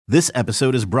This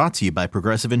episode is brought to you by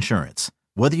Progressive Insurance.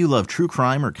 Whether you love true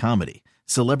crime or comedy,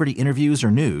 celebrity interviews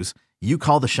or news, you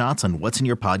call the shots on what's in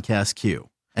your podcast queue.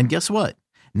 And guess what?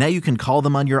 Now you can call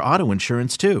them on your auto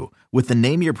insurance too with the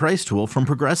Name Your Price tool from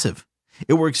Progressive.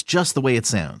 It works just the way it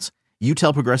sounds. You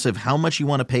tell Progressive how much you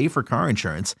want to pay for car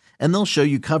insurance, and they'll show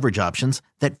you coverage options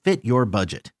that fit your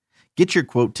budget. Get your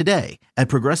quote today at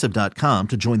Progressive.com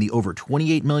to join the over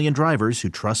 28 million drivers who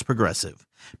trust Progressive.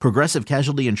 Progressive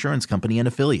Casualty Insurance Company and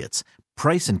Affiliates.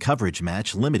 Price and coverage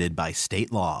match limited by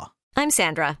state law. I'm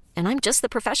Sandra, and I'm just the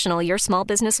professional your small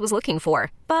business was looking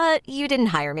for. But you didn't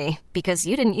hire me because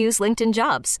you didn't use LinkedIn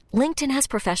Jobs. LinkedIn has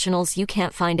professionals you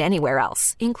can't find anywhere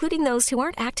else, including those who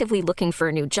aren't actively looking for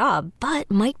a new job, but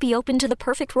might be open to the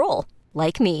perfect role,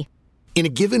 like me. In a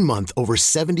given month, over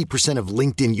 70% of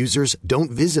LinkedIn users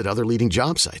don't visit other leading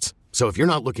job sites. So if you're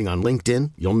not looking on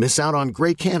LinkedIn, you'll miss out on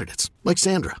great candidates like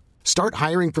Sandra. Start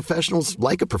hiring professionals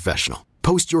like a professional.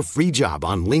 Post your free job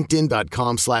on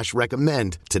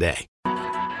linkedin.com/recommend today. Keenan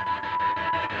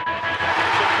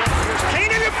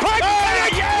in pipe, and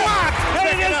it's blocked, and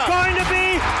it is going to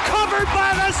be covered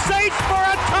by the Saints for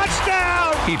a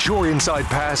touchdown. It's your inside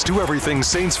pass to everything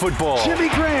Saints football. Jimmy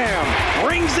Graham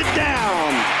brings it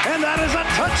down, and that is a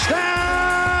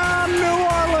touchdown, New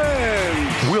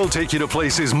Orleans. We'll take you to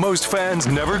places most fans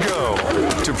never go.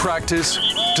 To practice,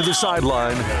 to the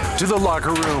sideline, to the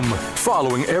locker room,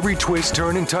 following every twist,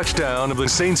 turn, and touchdown of the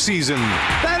Saints season.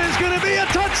 That is going to be a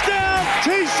touchdown,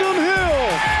 Taysom Hill,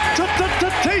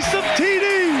 Taysom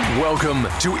TD. Welcome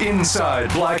to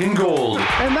Inside Black and Gold.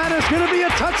 And that is going to be a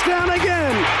touchdown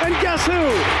again. And guess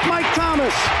who? Mike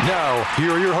Thomas. Now,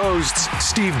 here are your hosts,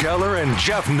 Steve Geller and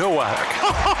Jeff Nowak.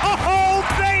 Oh,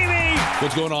 baby!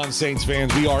 What's going on, Saints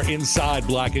fans? We are Inside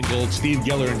Black and Gold. Steve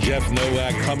Geller and Jeff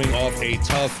Nowak coming off a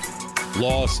tough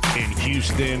loss in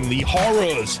Houston. The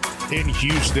horrors in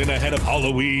Houston ahead of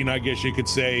Halloween, I guess you could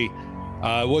say.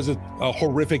 It was a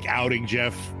horrific outing,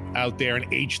 Jeff, out there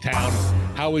in H-Town.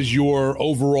 How is your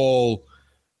overall,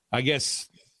 I guess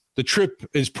the trip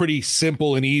is pretty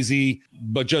simple and easy,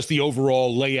 but just the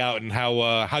overall layout and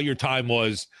how your time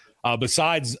was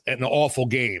besides an awful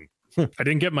game. I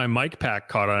didn't get my mic pack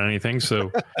caught on anything,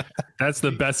 so that's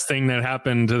the best thing that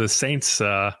happened to the Saints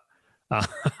on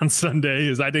Sunday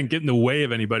is I didn't get in the way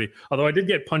of anybody. Although I did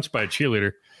get punched by a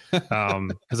cheerleader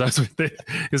because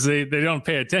they don't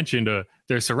pay attention to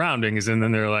their surroundings, and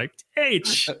then they're like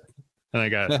H, and I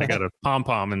got a pom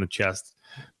pom in the chest.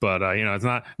 But it's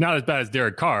not as bad as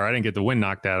Derek Carr. I didn't get the wind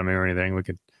knocked out of me or anything. We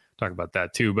could talk about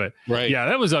that too. But right. Yeah,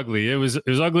 that was ugly. It was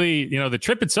ugly. The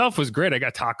trip itself was great. I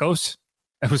got tacos.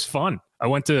 It was fun. I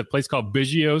went to a place called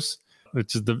Biggio's,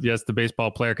 which is the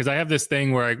baseball player. Because I have this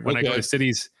thing where when I go to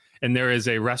cities and there is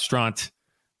a restaurant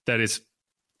that is,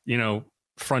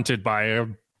 fronted by a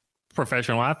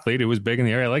professional athlete who was big in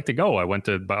the area, I like to go. I went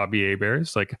to Bobby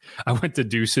Hebert's. I went to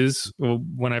Deuce's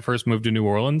when I first moved to New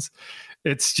Orleans.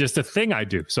 It's just a thing I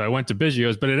do. So I went to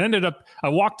Biggio's, but it ended up, I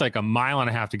walked like a mile and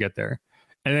a half to get there.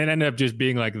 And it ended up just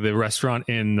being like the restaurant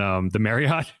in the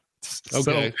Marriott. Okay.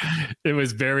 So it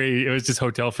was just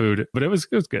hotel food, but it was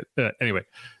good. Anyway,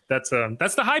 that's the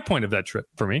high point of that trip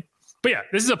for me. But yeah,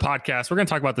 this is a podcast. We're going to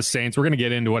talk about the Saints. We're going to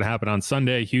get into what happened on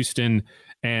Sunday, Houston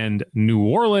and New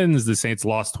Orleans. The Saints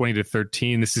lost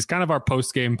 20-13. This is kind of our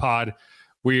post-game pod.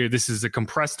 This is a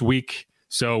compressed week,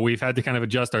 so we've had to kind of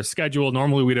adjust our schedule.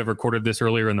 Normally, we'd have recorded this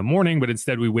earlier in the morning, but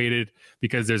instead we waited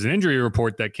because there's an injury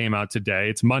report that came out today.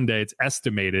 It's Monday. It's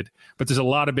estimated, but there's a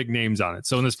lot of big names on it.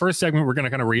 So in this first segment, we're going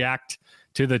to kind of react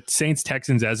to the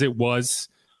Saints-Texans as it was,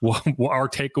 our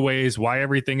takeaways, why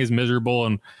everything is miserable,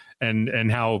 and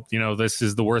how this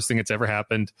is the worst thing that's ever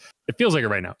happened. It feels like it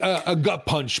right now. A gut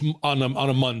punch on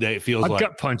a Monday. It feels like a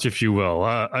gut punch, if you will.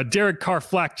 A Derek Carr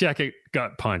flak jacket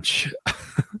gut punch.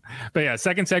 But yeah,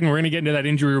 second segment, we're going to get into that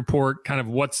injury report, kind of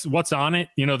what's on it.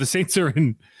 The Saints are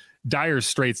in dire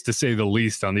straits, to say the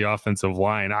least, on the offensive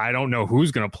line. I don't know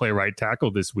who's going to play right tackle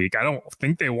this week. I don't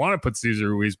think they want to put Cesar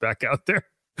Ruiz back out there.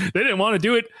 They didn't want to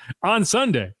do it on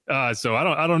Sunday. So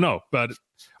I don't know, but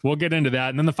we'll get into that.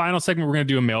 And then the final segment, we're going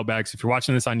to do a mailbag. So if you're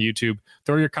watching this on YouTube,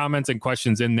 throw your comments and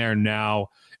questions in there now,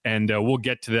 and we'll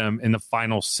get to them in the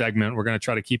final segment. We're going to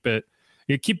try to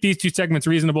keep these two segments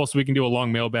reasonable so we can do a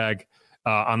long mailbag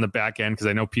on the back end, because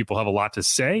I know people have a lot to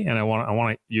say, and I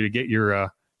want you to get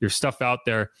your stuff out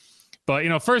there.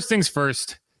 But first things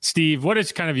first, Steve, what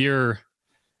is kind of your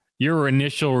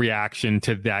initial reaction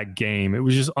to that game? It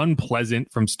was just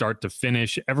unpleasant from start to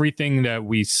finish. Everything that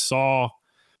we saw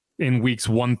in weeks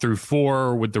 1 through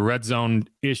 4 with the red zone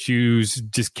issues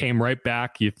just came right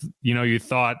back. You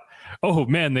thought, oh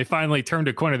man, they finally turned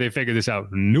a corner. They figured this out.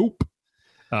 Nope.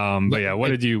 But yeah, what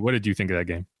did you think of that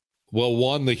game? Well,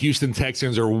 one, the Houston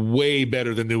Texans are way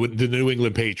better than the New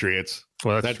England Patriots.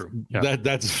 Well, that's true. Yeah.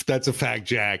 That's a fact,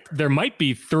 Jack. There might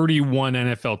be 31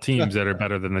 NFL teams that are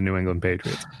better than the New England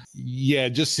Patriots. Yeah,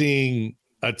 just seeing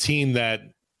a team that,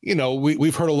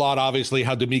 we've heard a lot, obviously,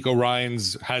 how DeMeco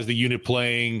Ryans has the unit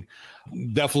playing.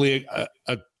 Definitely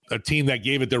a team that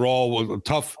gave it their all. A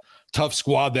tough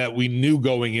squad that we knew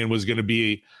going in was going to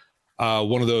be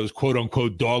one of those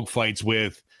quote-unquote dogfights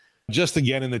with. Just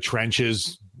again in the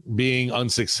trenches, being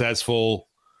unsuccessful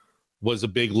was a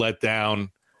big letdown.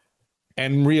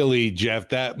 And really, Jeff,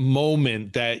 that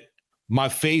moment that my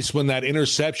face when that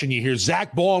interception, you hear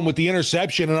Zach Baun with the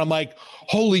interception, and I'm like,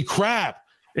 holy crap.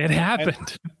 It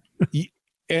happened.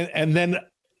 And then,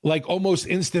 like, almost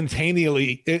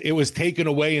instantaneously, it was taken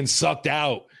away and sucked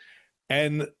out.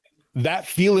 And that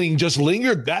feeling just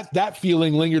lingered. That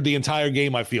feeling lingered the entire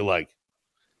game, I feel like.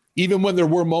 Even when there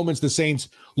were moments the Saints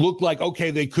looked like, okay,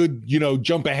 they could,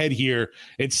 jump ahead here.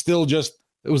 It's still just,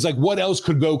 it was like, what else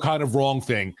could go kind of wrong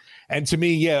thing. And to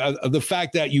me, yeah, the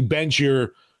fact that you bench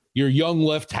your young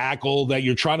left tackle that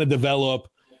you're trying to develop,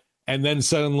 and then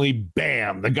suddenly,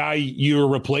 bam, the guy you're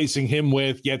replacing him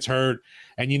with gets hurt,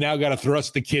 and you now got to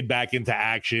thrust the kid back into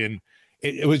action.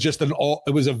 It was just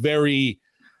it was a very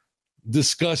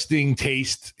disgusting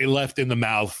taste it left in the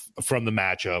mouth from the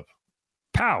matchup.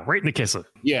 Pow, right in the kisser.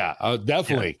 Yeah,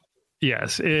 definitely. Yeah.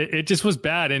 Yes, it just was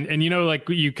bad. And like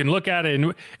you can look at it, and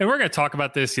we're going to talk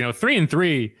about this,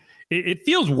 3-3, it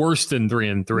feels worse than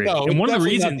 3-3. No, and one of the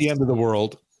reasons, not the end of the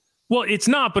world. Well, it's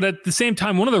not, but at the same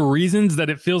time, one of the reasons that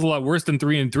it feels a lot worse than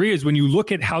 3-3 is when you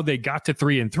look at how they got to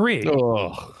 3-3.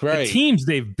 Oh, right. The teams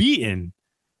they've beaten,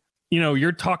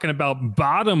 you're talking about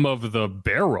bottom of the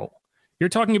barrel. You're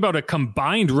talking about a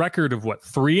combined record of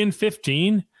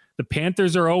 3-15. The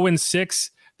Panthers are 0-6.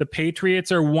 The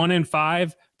Patriots are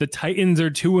 1-5. The Titans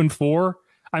are 2-4.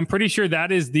 I'm pretty sure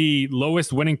that is the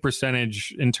lowest winning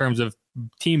percentage in terms of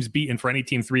teams beaten for any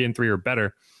team 3-3 or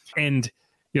better. And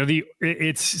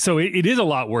it is a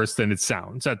lot worse than it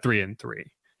sounds at 3-3.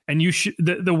 And you should.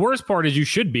 The worst part is you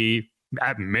should be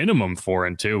at minimum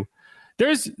 4-2.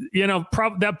 There's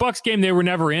that Bucs game they were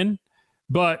never in,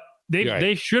 but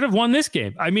they should have won this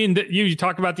game. I mean, you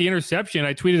talk about the interception.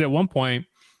 I tweeted at one point.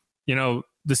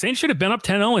 The Saints should have been up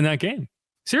 10-0 in that game.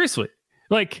 Seriously.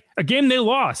 Like a game they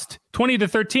lost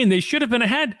 20-13. They should have been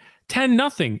ahead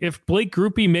 10-0. If Blake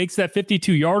Grupe makes that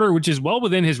 52-yarder, which is well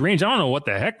within his range. I don't know what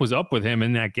the heck was up with him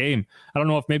in that game. I don't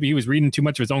know if maybe he was reading too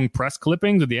much of his own press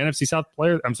clippings with the NFC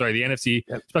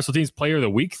Special Teams Player of the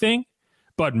Week thing.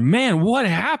 But man, what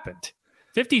happened?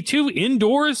 52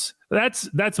 indoors?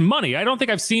 That's money. I don't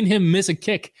think I've seen him miss a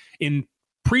kick in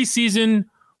preseason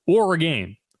or a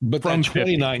game. But that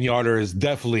 29-yarder is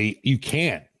definitely, you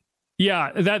can't.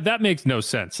 Yeah, that makes no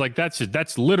sense. Like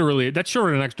that's literally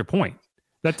short of an extra point.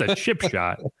 That's a chip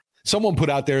shot. Someone put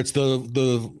out there it's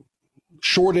the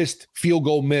shortest field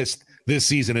goal missed this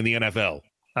season in the NFL.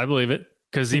 I believe it,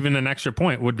 because even an extra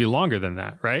point would be longer than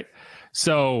that, right?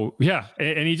 So yeah,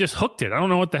 and he just hooked it. I don't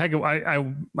know what the heck. I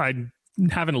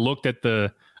haven't looked at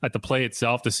the play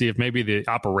itself to see if maybe the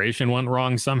operation went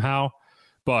wrong somehow.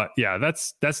 But yeah,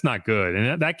 that's not good,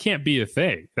 and that can't be a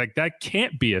thing. Like that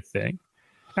can't be a thing.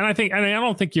 And I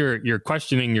don't think you're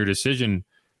questioning your decision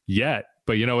yet.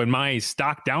 But in my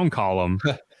stock down column,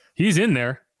 he's in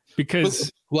there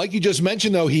because, like you just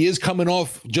mentioned, though, he is coming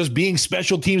off just being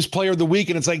special teams player of the week,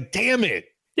 and it's like, damn it.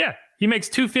 Yeah, he makes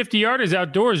 250-yarders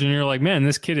outdoors, and you're like, man,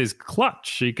 this kid is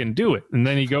clutch. He can do it. And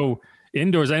then he go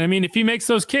indoors. And I mean, if he makes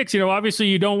those kicks, obviously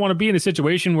you don't want to be in a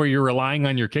situation where you're relying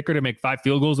on your kicker to make 5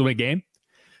 field goals in a game.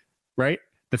 Right?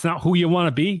 That's not who you want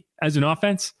to be as an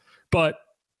offense, but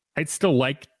I'd still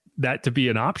like that to be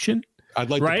an option. I'd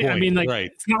like right. The point. I mean, like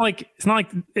right. It's not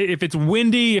like if it's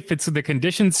windy, if it's the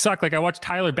conditions suck. Like I watched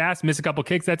Tyler Bass miss a couple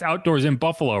kicks. That's outdoors in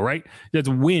Buffalo, right? That's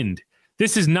wind.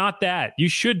 This is not that. You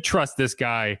should trust this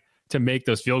guy to make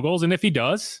those field goals, and if he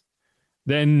does,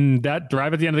 then that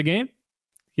drive at the end of the game,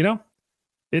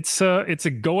 it's a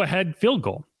go ahead field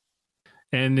goal.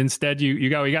 And instead, you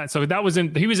got. So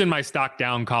he was in my stock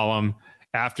down column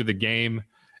after the game.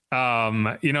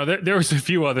 There was a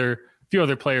few other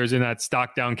players in that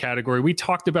stock down category. We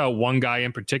talked about one guy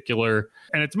in particular,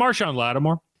 and it's Marshawn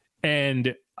Lattimore.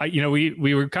 And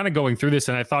we were kind of going through this,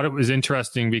 and I thought it was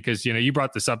interesting because you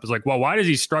brought this up. It's like, well, why does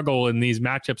he struggle in these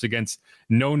matchups against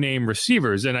no-name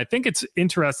receivers? And I think it's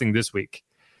interesting this week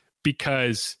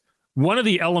because one of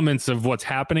the elements of what's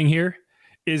happening here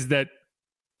is that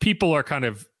people are kind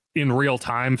of in real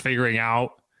time figuring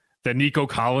out that Nico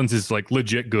Collins is like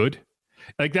legit good.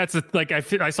 Like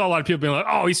I saw a lot of people being like,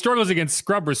 oh, he struggles against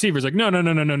scrub receivers. Like, no.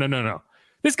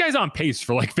 This guy's on pace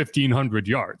for like 1,500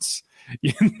 yards.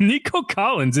 Nico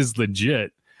Collins is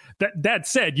legit. That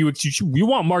said, you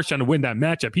want Marshawn to win that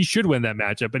matchup. He should win that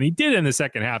matchup, and he did in the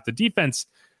second half. The defense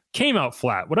came out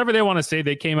flat. Whatever they want to say,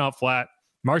 they came out flat.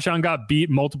 Marshawn got beat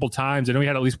multiple times. I know he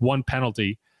had at least one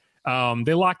penalty.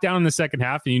 They locked down in the second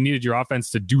half, and you needed your offense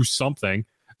to do something.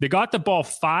 They got the ball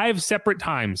 5 separate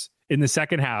times in the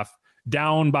second half,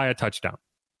 down by a touchdown.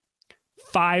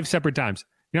 5 separate times.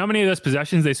 You know how many of those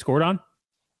possessions they scored on?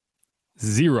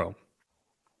 0.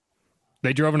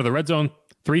 They drove into the red zone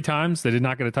 3 times. They did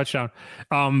not get a touchdown.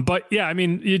 But yeah, I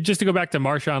mean, just to go back to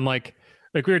Marshawn, like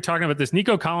we were talking about this,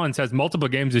 Nico Collins has multiple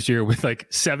games this year with like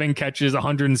 7 catches,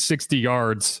 160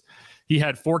 yards. He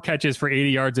had 4 catches for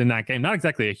 80 yards in that game. Not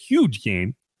exactly a huge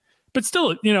game, but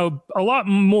still, you know, a lot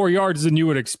more yards than you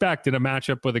would expect in a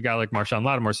matchup with a guy like Marshawn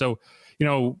Lattimore. So, you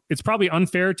know, it's probably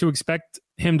unfair to expect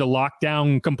him to lock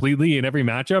down completely in every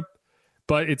matchup,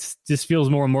 but it's just feels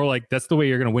more and more like that's the way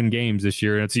you're going to win games this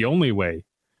year. And it's the only way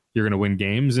you're going to win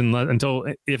games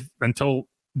until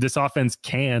this offense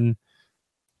can,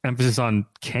 emphasis on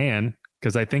can,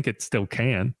 because I think it still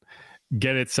can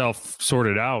get itself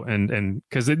sorted out. And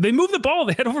because they moved the ball,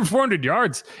 they had over 400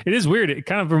 yards. It is weird. It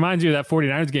kind of reminds you of that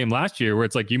 49ers game last year where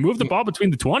it's like you moved the ball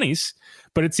between the 20s,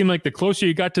 but it seemed like the closer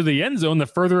you got to the end zone, the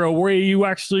further away you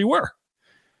actually were,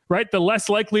 right? The less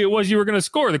likely it was you were going to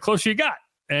score, the closer you got.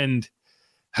 And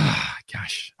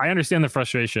gosh, I understand the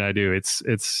frustration. I do.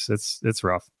 It's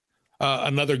rough.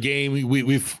 Another game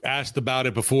we've asked about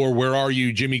it before. Where are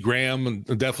you, Jimmy Graham?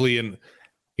 Definitely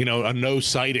a no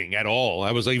sighting at all.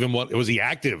 Was he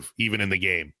active even in the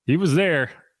game? He was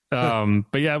there.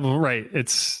 But yeah, right.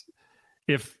 It's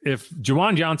if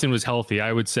Juwan Johnson was healthy,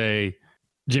 I would say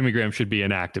Jimmy Graham should be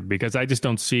inactive because I just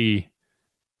don't see,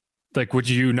 like, would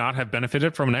you not have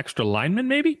benefited from an extra lineman?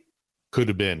 Maybe could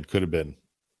have been.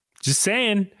 Just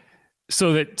saying.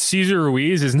 So that Cesar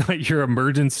Ruiz is not your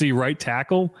emergency right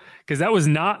tackle, because that was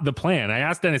not the plan. I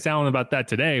asked Dennis Allen about that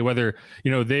today, whether,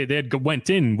 you know, they had went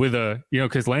in with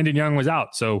because Landon Young was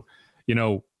out. So, you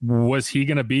know, was he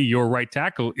going to be your right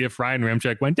tackle if Ryan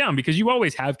Ramczyk went down? Because you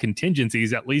always have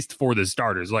contingencies, at least for the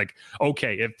starters. Like,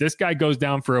 okay, if this guy goes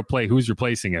down for a play, who's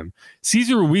replacing him?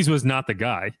 Cesar Ruiz was not the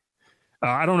guy.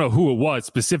 I don't know who it was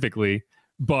specifically,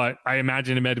 but I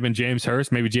imagine it might have been James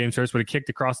Hurst. Maybe James Hurst would have kicked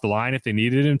across the line if they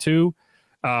needed him to.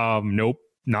 Nope,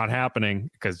 not happening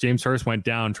because James Hurst went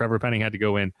down. Trevor Penning had to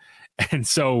go in. And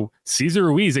so Cesar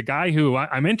Ruiz, a guy who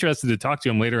I'm interested to talk to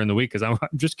him later in the week because I'm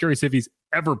just curious if he's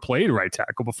ever played right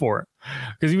tackle before,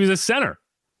 because he was a center.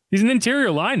 He's an interior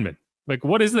lineman. Like,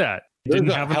 what is that? There's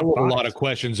a lot of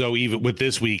questions, though, even with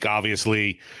this week,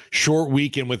 obviously. Short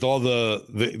week and with all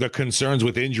the concerns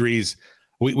with injuries,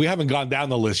 we haven't gone down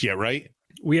the list yet, right?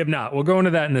 We have not. We'll go into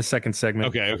that in the second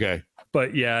segment. Okay.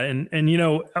 But yeah, and you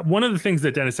know, one of the things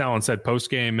that Dennis Allen said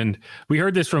post-game, and we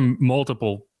heard this from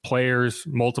multiple players,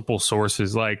 multiple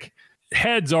sources, like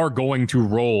heads are going to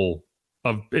roll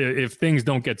if things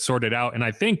don't get sorted out. And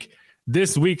I think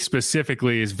this week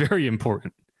specifically is very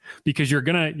important because you're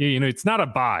going to, you know, it's not a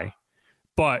bye,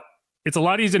 but it's a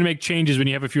lot easier to make changes when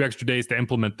you have a few extra days to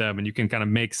implement them and you can kind of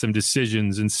make some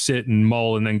decisions and sit and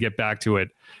mull and then get back to it.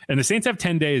 And the Saints have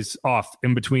 10 days off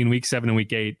in between week 7 and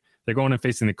week 8. They're going and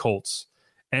facing the Colts.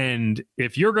 And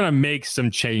if you're going to make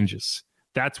some changes,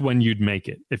 that's when you'd make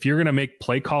it. If you're going to make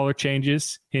play caller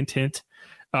changes, hint,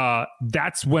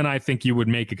 that's when I think you would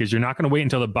make it, because you're not going to wait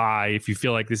until the bye if you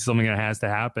feel like this is something that has to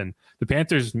happen. The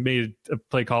Panthers made a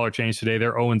play caller change today.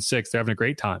 They're 0-6. They're having a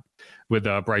great time with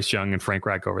Bryce Young and Frank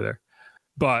Reich over there.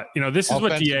 But, you know, this is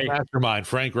what DA... Mastermind,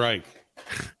 Frank Reich.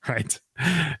 Right.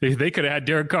 They could have had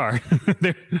Derek Carr.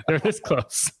 they're this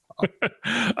close.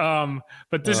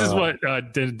 But this is what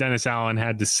Dennis Allen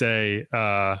had to say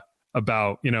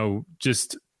about, you know,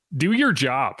 just do your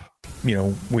job. You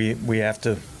know, we have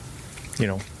to, you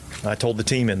know, I told the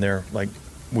team in there, like,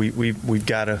 we've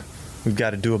got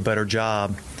to do a better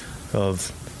job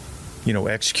of, you know,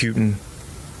 executing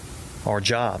our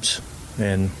jobs.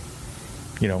 And,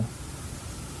 you know,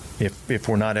 if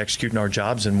we're not executing our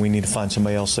jobs, then we need to find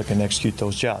somebody else that can execute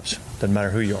those jobs. Doesn't matter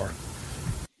who you are.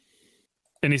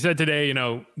 And he said today, you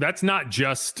know, that's not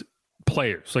just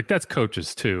players, like that's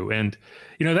coaches too. And,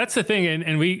 you know, that's the thing.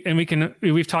 And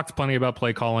we've talked plenty about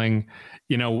play calling.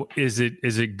 You know, is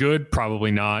it good?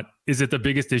 Probably not. Is it the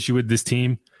biggest issue with this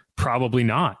team? Probably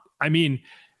not. I mean,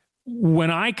 when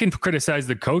I can criticize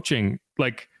the coaching,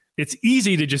 like, it's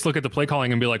easy to just look at the play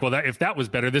calling and be like, well, if that was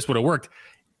better, this would have worked.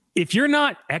 If you're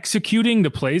not executing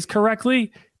the plays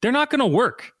correctly, they're not going to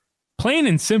work. Plain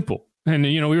and simple. And,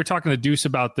 you know, we were talking to Deuce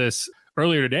about this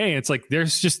earlier today. And it's like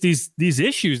there's just these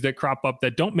issues that crop up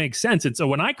that don't make sense. And so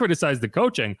when I criticize the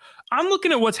coaching, I'm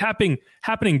looking at what's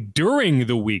happening during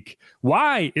the week.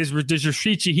 Why does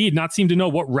Rashid Shaheed not seem to know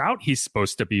what route he's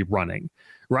supposed to be running?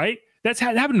 Right? That's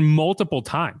happened multiple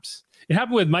times. It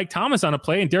happened with Mike Thomas on a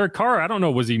play, and Derek Carr, I don't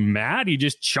know, was he mad? He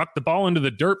just chucked the ball into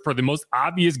the dirt for the most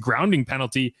obvious grounding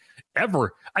penalty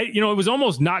ever. It was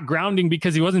almost not grounding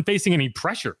because he wasn't facing any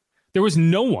pressure. There was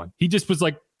no one. He just was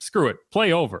like, screw it,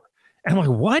 play over. And I'm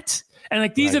like, what? And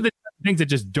like, these are the things that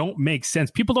just don't make sense.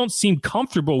 People don't seem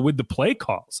comfortable with the play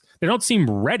calls. They don't seem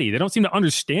ready. They don't seem to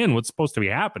understand what's supposed to be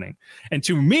happening. And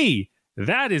to me,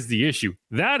 that is the issue.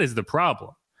 That is the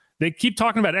problem. They keep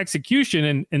talking about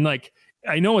execution and like,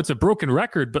 I know it's a broken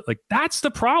record, but like, that's the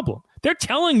problem. They're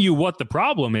telling you what the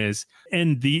problem is.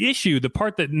 And the issue, the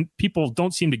part that people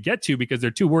don't seem to get to because they're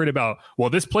too worried about,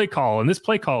 well, this play call and this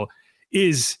play call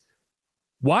is,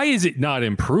 why is it not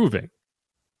improving?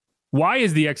 Why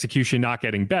is the execution not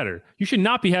getting better? You should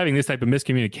not be having this type of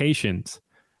miscommunications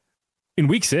in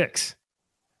week 6,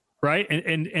 right?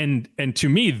 And to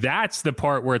me, that's the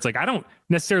part where it's like, I don't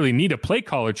necessarily need a play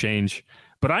caller change,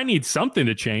 but I need something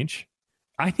to change.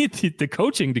 I need the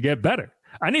coaching to get better.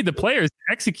 I need the players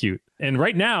to execute. And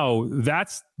right now,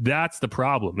 that's the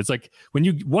problem. It's like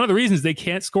one of the reasons they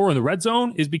can't score in the red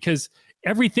zone is because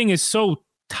everything is so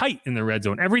tight in the red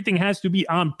zone. Everything has to be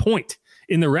on point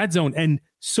in the red zone. And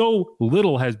so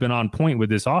little has been on point with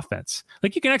this offense.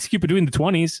 Like, you can execute between the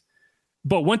 20s,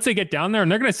 but once they get down there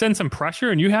and they're going to send some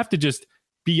pressure and you have to just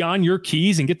be on your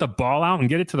keys and get the ball out and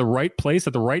get it to the right place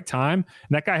at the right time.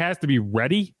 And that guy has to be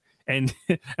ready and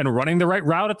running the right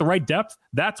route at the right depth.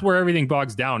 That's where everything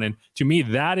bogs down. And to me,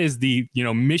 that is the,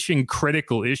 mission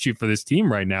critical issue for this team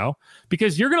right now,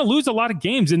 because you're going to lose a lot of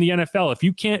games in the NFL if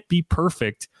you can't be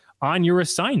perfect on your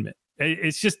assignment.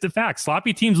 It's just the fact.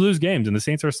 Sloppy teams lose games, and the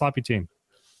Saints are a sloppy team.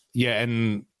 Yeah,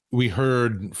 and we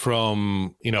heard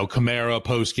from, Kamara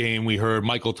post-game. We heard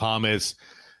Michael Thomas.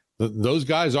 Those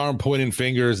guys aren't pointing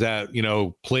fingers at,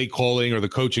 play calling or the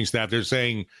coaching staff. They're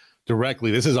saying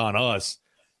directly, this is on us.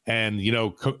 And,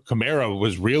 Kamara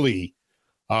was really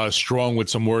strong with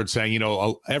some words saying,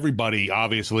 everybody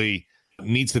obviously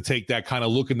needs to take that kind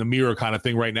of look in the mirror kind of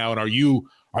thing right now. And are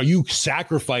you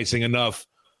sacrificing enough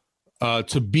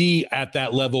to be at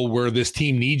that level where this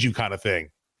team needs you kind of thing?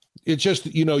 It's just,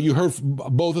 you heard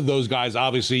both of those guys.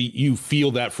 Obviously, you feel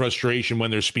that frustration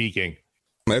when they're speaking.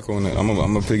 I'm echoing it. I'm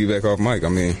gonna piggyback off Mike. I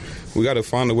mean, we got to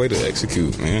find a way to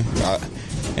execute, man.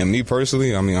 And me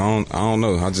personally, I mean, I don't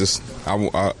know. I just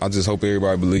hope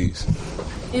everybody believes.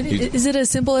 Is it as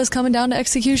simple as coming down to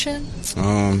execution?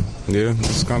 Yeah,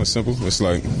 it's kind of simple. It's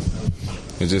like,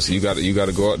 it's just you got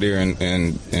to go out there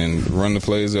and run the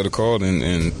plays that are called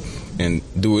and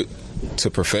do it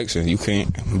to perfection. You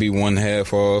can't be one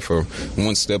half off or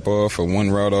one step off or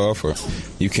one route off, or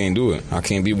you can't do it. I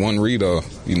can't be one read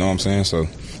off. You know what I'm saying? So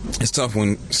it's tough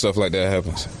when stuff like that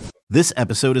happens. This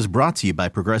episode is brought to you by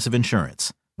Progressive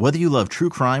Insurance. Whether you love true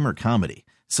crime or comedy,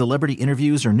 celebrity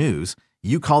interviews or news,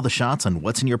 you call the shots on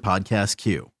what's in your podcast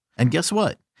queue. And guess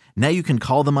what? Now you can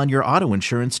call them on your auto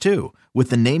insurance too with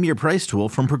the Name Your Price tool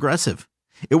from Progressive.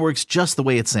 It works just the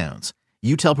way it sounds.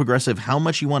 You tell Progressive how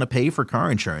much you want to pay for car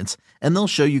insurance, and they'll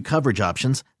show you coverage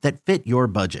options that fit your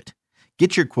budget.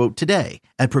 Get your quote today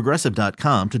at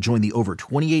Progressive.com to join the over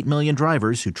 28 million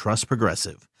drivers who trust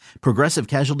Progressive. Progressive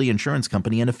Casualty Insurance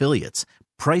Company and Affiliates.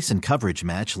 Price and coverage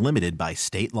match limited by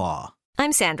state law.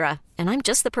 I'm Sandra, and I'm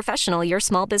just the professional your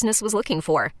small business was looking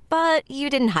for. But you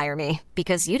didn't hire me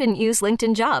because you didn't use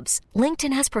LinkedIn Jobs.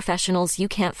 LinkedIn has professionals you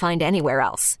can't find anywhere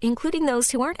else, including those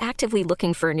who aren't actively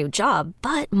looking for a new job,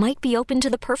 but might be open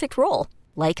to the perfect role,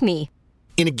 like me.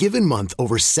 In a given month,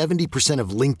 over 70%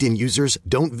 of LinkedIn users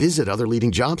don't visit other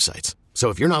leading job sites. So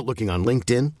if you're not looking on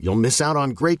LinkedIn, you'll miss out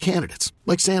on great candidates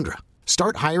like Sandra.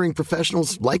 Start hiring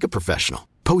professionals like a professional.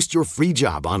 Post your free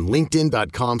job on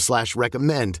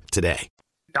linkedin.com/recommend today.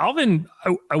 Alvin,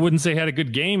 I wouldn't say had a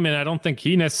good game, and I don't think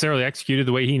he necessarily executed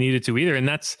the way he needed to either. And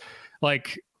that's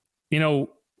like,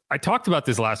 I talked about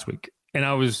this last week, and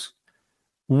I was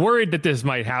worried that this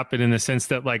might happen in the sense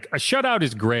that, like, a shutout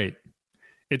is great.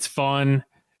 It's fun.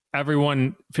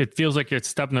 Everyone, it feels like it's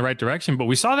a step in the right direction. But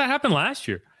we saw that happen last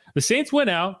year. The Saints went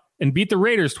out and beat the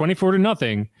Raiders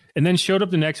 24-0, and then showed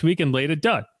up the next week and laid a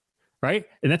dud, right?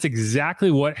 And that's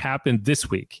exactly what happened this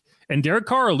week. And Derek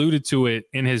Carr alluded to it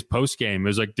in his postgame. It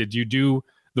was like, did you do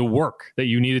the work that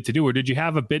you needed to do, or did you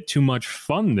have a bit too much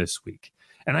fun this week?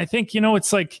 And I think,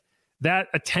 it's like that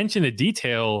attention to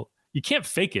detail, you can't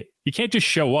fake it. You can't just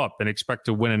show up and expect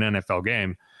to win an NFL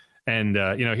game. And,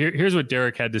 here's what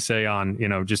Derek had to say on,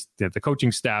 just the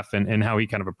coaching staff and how he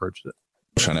kind of approached it.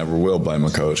 I never will blame a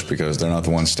coach because they're not the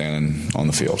ones standing on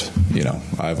the field. You know,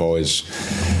 I've always,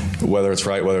 whether it's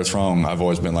right, whether it's wrong, I've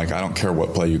always been like, I don't care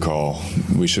what play you call.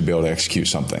 We should be able to execute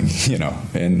something, you know.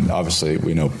 And obviously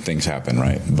we know things happen,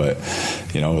 right? But,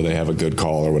 you know, they have a good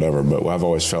call or whatever. But I've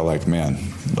always felt like, man,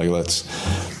 like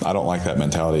I don't like that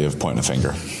mentality of pointing a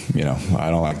finger. You know, I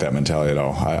don't like that mentality at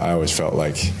all. I always felt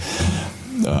like,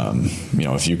 you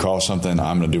know, if you call something,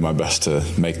 I'm going to do my best to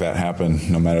make that happen,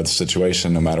 no matter the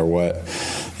situation, no matter what,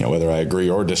 you know, whether I agree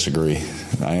or disagree.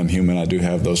 I am human. I do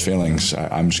have those feelings.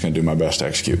 I'm just going to do my best to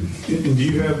execute. And do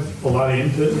you have a lot of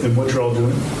input in what you're all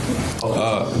doing?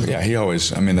 Yeah, they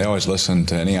always listen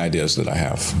to any ideas that I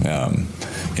have.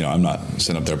 You know, I'm not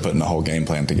sitting up there putting the whole game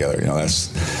plan together. You know,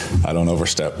 I don't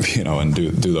overstep, you know, and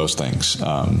do those things.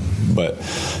 But,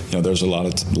 you know, there's a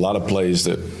lot of plays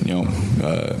that, you know,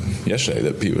 yesterday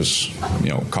that Pete was, you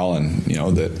know, calling, you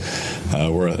know,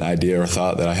 that were an idea or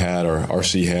thought that I had or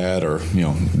RC had or, you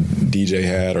know, DJ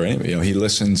had or any, you know, he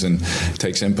listens and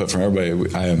takes input from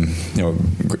everybody. I am, you know,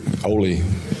 Ole,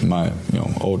 my, you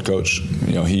know, old coach,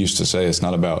 you know, he used to say it's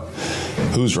not about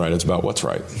who's right, it's about what's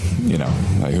right. You know,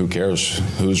 like who cares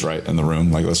who's right in the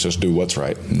room? Like, let's just do what's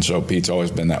right. And so Pete's always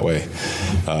been that way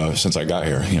since I got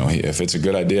here. You know, if it's a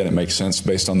good idea and it makes sense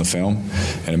based on the film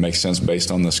and it makes sense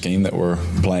based on the scheme that we're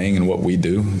playing and what we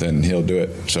do, then he'll do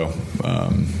it. So,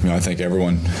 you know, I think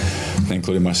everyone,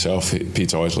 including myself,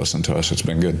 Pete's always listened to us. It's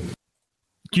been good.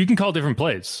 You can call different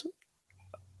plays.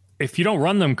 If you don't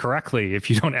run them correctly, if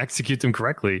you don't execute them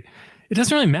correctly, it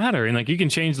doesn't really matter. And like, you can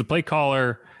change the play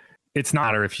caller. It's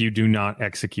not, or if you do not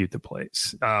execute the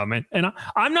plays. And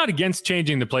I'm not against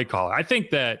changing the play caller. I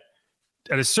think that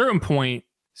at a certain point,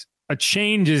 a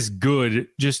change is good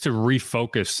just to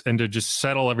refocus and to just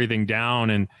settle everything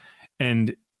down.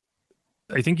 And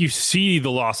I think you see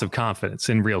the loss of confidence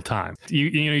in real time.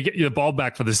 You get the ball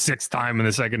back for the sixth time in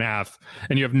the second half,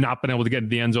 and you have not been able to get to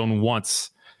the end zone once.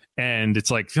 And it's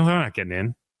like, they're not getting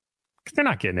in. They're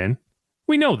not getting in.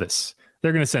 We know this.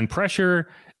 They're going to send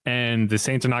pressure, and the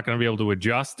Saints are not going to be able to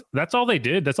adjust. That's all they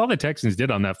did. That's all the Texans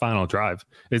did on that final drive.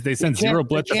 Is they sent zero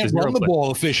blitz. They can't run the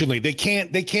ball efficiently. They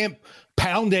can't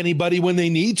pound anybody when they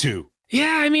need to.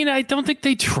 Yeah, I mean, I don't think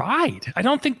they tried. I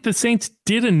don't think the Saints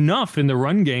did enough in the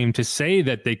run game to say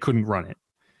that they couldn't run it.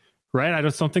 Right? I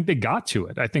just don't think they got to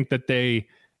it. I think that they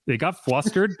got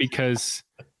flustered because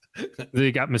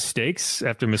they got mistakes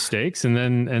after mistakes, and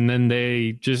then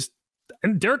they just,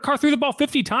 and Derek Carr threw the ball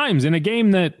 50 times in a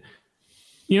game that,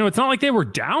 you know, it's not like they were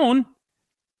down.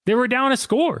 They were down a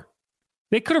score.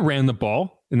 They could have ran the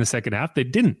ball in the second half. They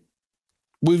didn't.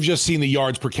 We've just seen the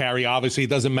yards per carry. Obviously, it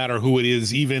doesn't matter who it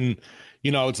is. Even,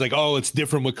 you know, it's like, oh, it's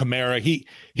different with Kamara.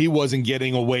 He wasn't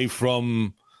getting away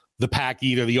from the pack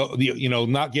either. The you know,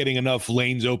 not getting enough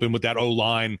lanes open with that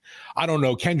O-line. I don't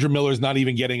know. Kendra Miller's not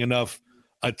even getting enough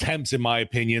attempts, in my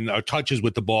opinion, or touches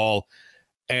with the ball.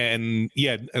 And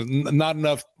yeah, not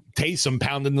enough Taysom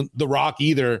pounding the rock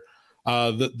either.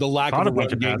 The lack of a run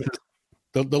game.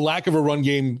 The lack of a run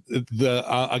game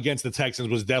against the Texans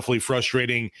was definitely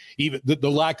frustrating. Even the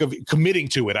lack of committing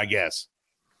to it, I guess.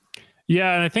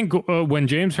 Yeah, and I think when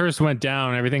James Hurst went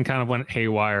down, everything kind of went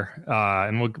haywire.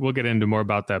 And we'll get into more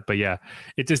about that. But yeah,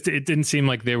 it didn't seem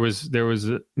like there was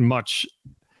much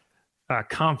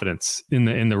confidence in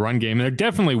the run game. And there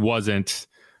definitely wasn't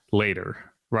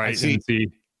later, right?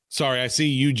 I see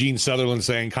Eugene Sutherland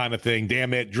saying kind of thing.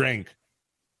 Damn it, drink.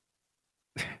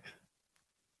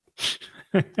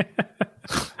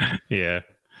 Yeah,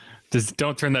 just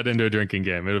don't turn that into a drinking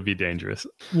game. It'll be dangerous.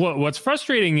 What's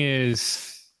frustrating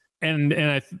is,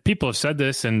 and people have said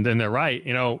this, and they're right.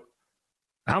 You know,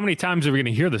 how many times are we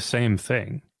going to hear the same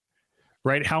thing,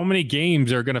 right? How many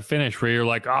games are going to finish where you're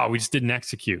like, oh, we just didn't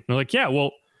execute? And they're like, yeah,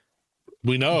 well,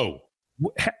 we know.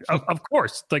 Of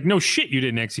course, like, no shit, you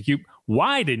didn't execute.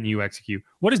 Why didn't you execute?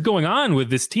 What is going on with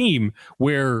this team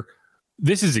where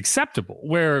this is acceptable,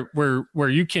 where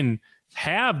you can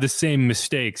have the same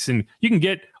mistakes and you can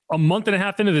get a month and a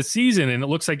half into the season and it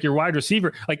looks like your wide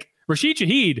receiver, like Rashid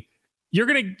Shaheed, you're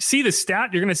going to see the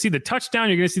stat, you're going to see the touchdown,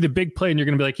 you're going to see the big play, and you're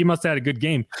going to be like, he must have had a good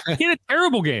game. He had a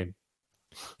terrible game.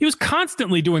 He was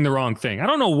constantly doing the wrong thing. I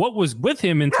don't know what was with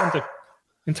him in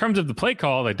terms of the play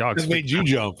call. The dog made you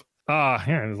jump.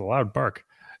 Yeah, it was a loud bark.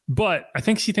 But I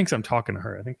think she thinks I'm talking to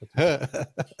her. I think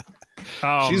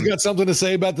that's she's got something to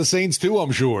say about the Saints too,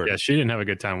 I'm sure. Yeah, she didn't have a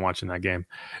good time watching that game.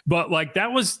 But like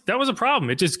that was a problem.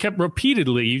 It just kept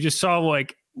repeatedly. You just saw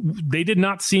like they did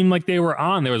not seem like they were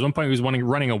on. There was one point he was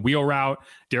running a wheel route.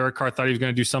 Derek Carr thought he was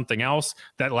going to do something else.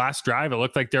 That last drive, it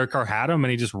looked like Derek Carr had him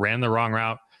and he just ran the wrong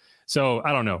route. So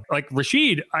I don't know. Like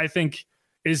Rashid, I think,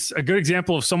 is a good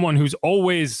example of someone who's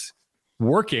always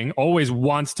working, always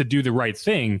wants to do the right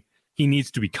thing. He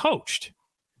needs to be coached.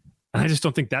 And I just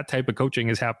don't think that type of coaching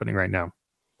is happening right now.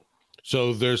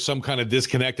 So there's some kind of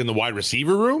disconnect in the wide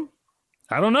receiver room?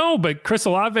 I don't know, but Chris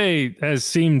Olave has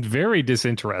seemed very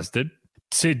disinterested.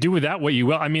 To do with that what you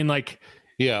will. I mean, like,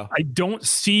 yeah, I don't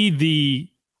see the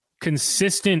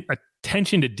consistent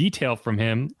attention to detail from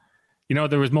him. You know,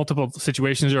 there was multiple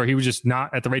situations where he was just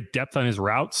not at the right depth on his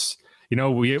routes. You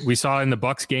know, we saw in the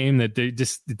Bucs game that they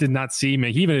just did not see him.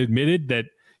 He even admitted that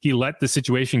he let the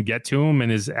situation get to him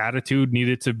and his attitude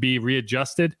needed to be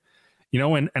readjusted. You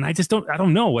know, and I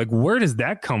don't know, like, where does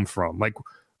that come from? Like,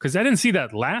 because I didn't see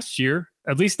that last year,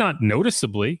 at least not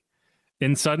noticeably.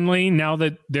 And suddenly, now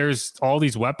that there's all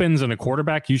these weapons and a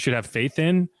quarterback you should have faith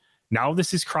in, now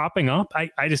this is cropping up. I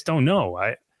just don't know.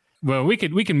 Well, we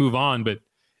can move on, but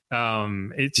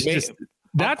it's just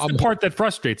that's the part that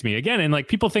frustrates me again. And like,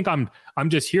 people think I'm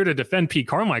just here to defend Pete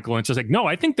Carmichael, and it's just like, no,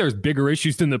 I think there's bigger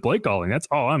issues than the play calling. That's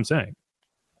all I'm saying.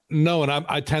 No, and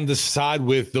I tend to side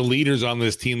with the leaders on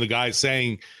this team. The guys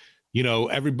saying, you know,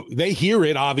 they hear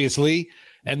it obviously,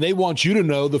 and they want you to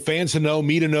know, the fans to know,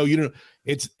 me to know, you know.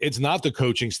 It's not the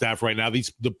coaching staff right now.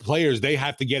 The players, they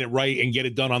have to get it right and get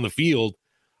it done on the field.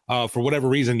 For whatever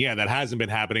reason, yeah, that hasn't been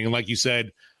happening. And like you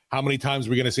said, how many times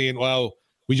are we going to see it? Well,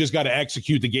 we just got to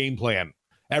execute the game plan.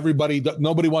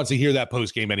 Nobody wants to hear that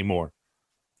post game anymore.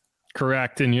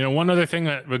 Correct. And, you know, one other thing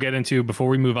that we'll get into before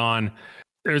we move on,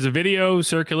 there's a video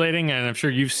circulating, and I'm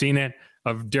sure you've seen it,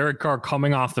 of Derek Carr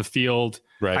coming off the field.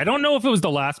 Right. I don't know if it was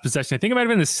the last possession. I think it might have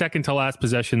been the second to last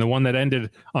possession, the one that ended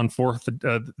on fourth.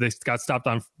 They got stopped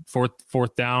on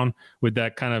fourth down with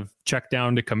that kind of check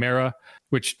down to Kamara,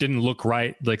 which didn't look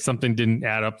right. Like, something didn't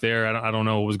add up there. I don't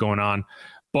know what was going on,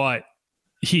 but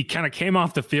he kind of came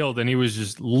off the field and he was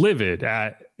just livid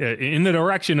in the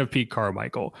direction of Pete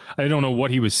Carmichael. I don't know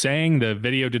what he was saying. The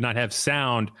video did not have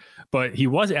sound, but he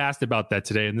was asked about that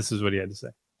today, and this is what he had to say.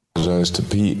 I apologized to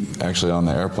Pete actually on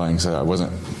the airplane. So I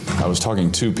was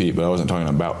talking to Pete, but I wasn't talking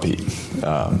about Pete.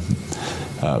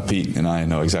 Pete and I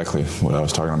know exactly what I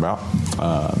was talking about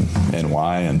and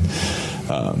why. And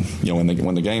you know,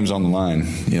 when the game's on the line,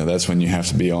 you know, that's when you have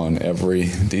to be on every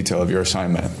detail of your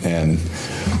assignment. And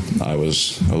I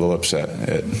was a little upset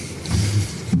at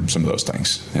some of those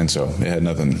things, and so it had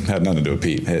nothing to do with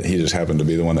Pete. He just happened to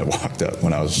be the one that walked up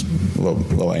when I was a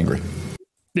little angry.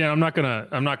 Yeah, I'm not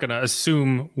gonna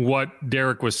assume what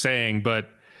Derek was saying, but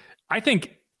I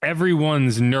think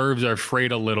everyone's nerves are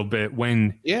frayed a little bit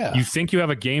when you think you have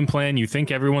a game plan, you think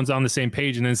everyone's on the same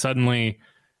page, and then suddenly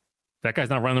that guy's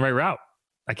not running the right route.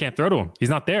 I can't throw to him. He's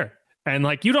not there. And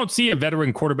like, you don't see a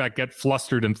veteran quarterback get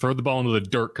flustered and throw the ball into the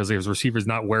dirt because his receiver's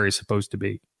not where he's supposed to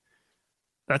be.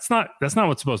 That's not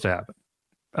what's supposed to happen.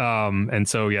 And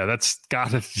so, yeah, that's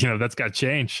got to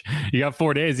change. You got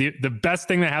 4 days. The best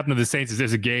thing that happened to the Saints is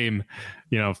there's a game,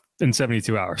 you know, in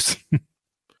 72 hours.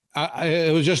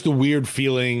 It was just a weird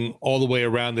feeling all the way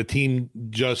around. The team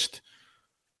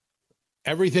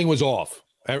everything was off.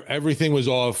 Everything was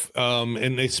off.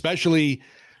 And especially,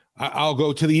 I'll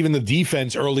go to even the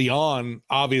defense early on.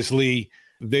 Obviously,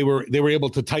 they were able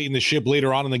to tighten the ship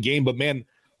later on in the game. But man,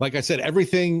 like I said,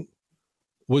 everything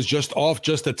was just off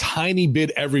just a tiny bit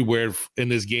everywhere in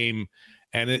this game,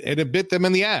 and it bit them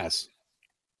in the ass.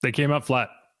 They came out flat.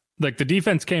 Like, the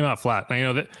defense came out flat. I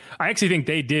know that. I actually think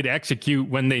they did execute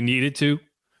when they needed to.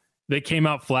 They came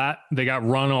out flat. They got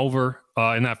run over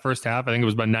in that first half. I think it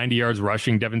was about 90 yards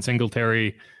rushing. Devin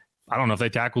Singletary, I don't know if they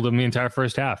tackled him the entire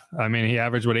first half. I mean, he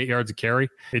averaged 8 yards a carry.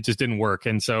 It just didn't work.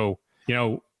 And so, you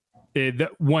know,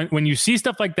 when you see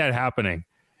stuff like that happening,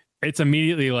 it's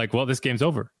immediately like, well, this game's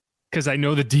over. Because I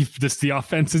know the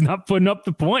offense is not putting up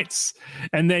the points.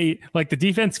 And the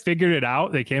defense figured it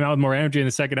out. They came out with more energy in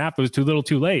the second half. It was too little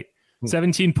too late.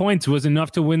 17 points was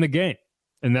enough to win the game.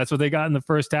 And that's what they got in the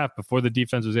first half before the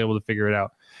defense was able to figure it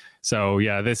out. So,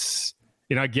 yeah, this,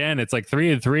 you know, again, it's like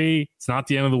 3-3. It's not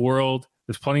the end of the world.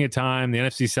 There's plenty of time. The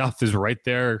NFC South is right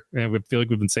there. And we feel like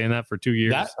we've been saying that for 2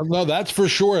 years. That's for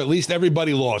sure. At least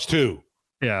everybody lost, too.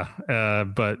 Yeah,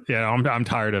 but yeah, I'm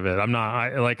tired of it. I'm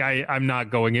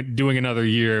not doing another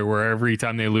year where every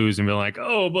time they lose and be like,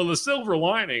 oh, but the silver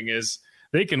lining is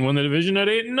they can win the division at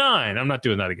 8-9. I'm not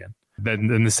doing that again.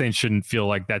 Then the Saints shouldn't feel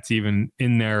like that's even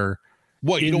in their.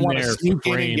 What, you don't want to sneak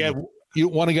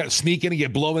in and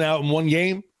get blown out in one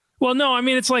game? Well, no, I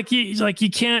mean, it's like you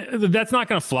can't. That's not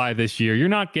going to fly this year. You're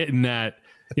not getting that.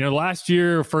 You know, last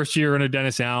year, first year under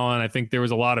Dennis Allen, I think there was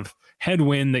a lot of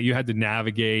headwind that you had to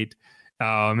navigate.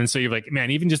 And so you're like,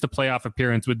 man, even just a playoff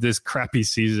appearance with this crappy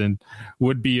season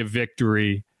would be a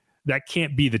victory. That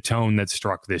can't be the tone that's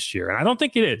struck this year. And I don't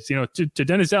think it is. You know, to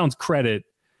Dennis Allen's credit,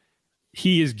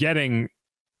 he is getting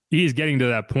he's getting to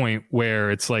that point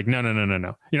where it's like, no.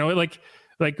 You know, like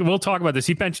we'll talk about this.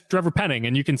 He benched Trevor Penning,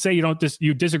 and you can say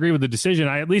you disagree with the decision.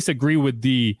 I at least agree with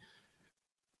the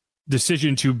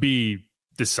decision to be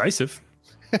decisive.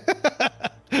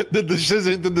 The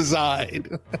decision to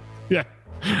decide. Yeah.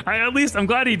 I'm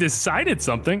glad he decided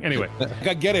something. Anyway.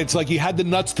 I get it. It's like he had the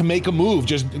nuts to make a move.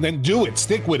 Just then do it.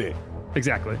 Stick with it.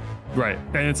 Exactly. Right.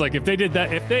 And it's like, if they did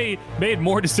that, if they made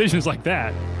more decisions like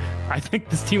that, I think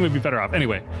this team would be better off.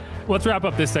 Anyway, let's wrap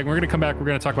up this segment. We're going to come back. We're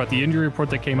going to talk about the injury report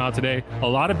that came out today. A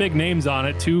lot of big names on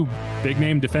it. 2 big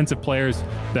name defensive players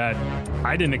that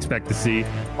I didn't expect to see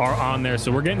are on there. So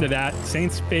we're getting to that.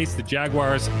 Saints face the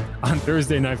Jaguars on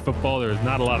Thursday Night Football. There's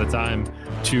not a lot of time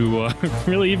to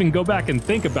really even go back and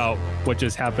think about what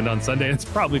just happened on Sunday. It's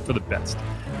probably for the best.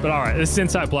 But all right, this is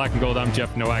Inside Black and Gold. I'm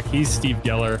Jeff Nowak. He's Steve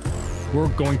Geller. We're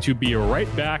going to be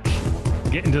right back,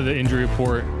 get into the injury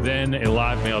report, then a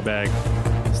live mailbag.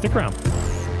 Stick around.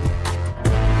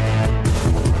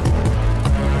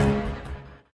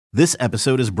 This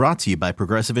episode is brought to you by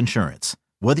Progressive Insurance.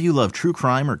 Whether you love true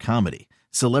crime or comedy,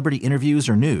 celebrity interviews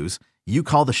or news, you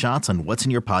call the shots on what's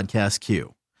in your podcast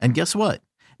queue. And guess what?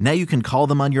 Now you can call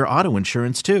them on your auto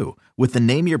insurance too with the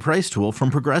Name Your Price tool from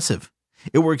Progressive.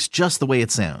 It works just the way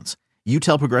it sounds. You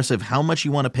tell Progressive how much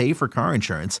you want to pay for car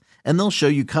insurance, and they'll show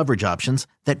you coverage options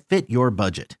that fit your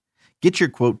budget. Get your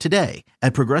quote today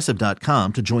at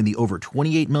Progressive.com to join the over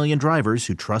 28 million drivers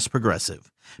who trust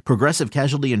Progressive. Progressive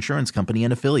Casualty Insurance Company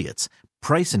and Affiliates.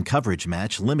 Price and coverage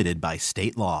match limited by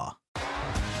state law.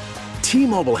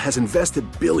 T-Mobile has invested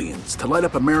billions to light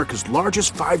up America's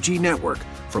largest 5G network,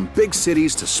 from big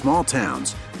cities to small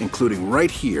towns, including right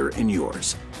here in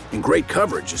yours. And great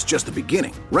coverage is just the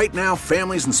beginning. Right now,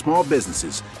 families and small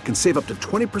businesses can save up to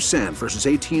 20% versus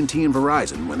AT&T and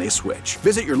Verizon when they switch.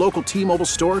 Visit your local T-Mobile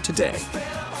store today.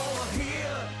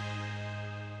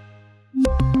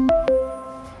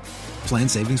 Plan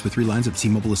savings with 3 lines of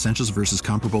T-Mobile Essentials versus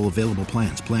comparable available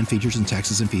plans. Plan features and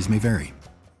taxes and fees may vary.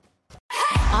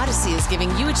 Odyssey is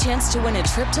giving you a chance to win a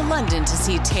trip to London to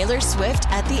see Taylor Swift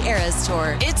at the Eras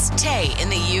Tour. It's Tay in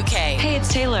the UK. Hey,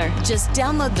 it's Taylor. Just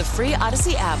download the free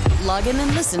Odyssey app, log in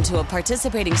and listen to a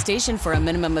participating station for a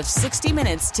minimum of 60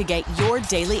 minutes to get your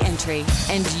daily entry.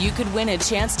 And you could win a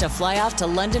chance to fly off to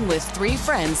London with 3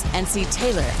 friends and see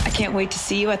Taylor. I can't wait to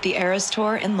see you at the Eras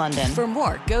Tour in London. For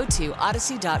more, go to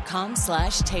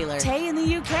odyssey.com/Taylor. Tay in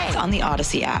the UK. It's on the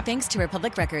Odyssey app. Thanks to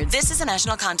Republic Records. This is a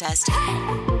national contest.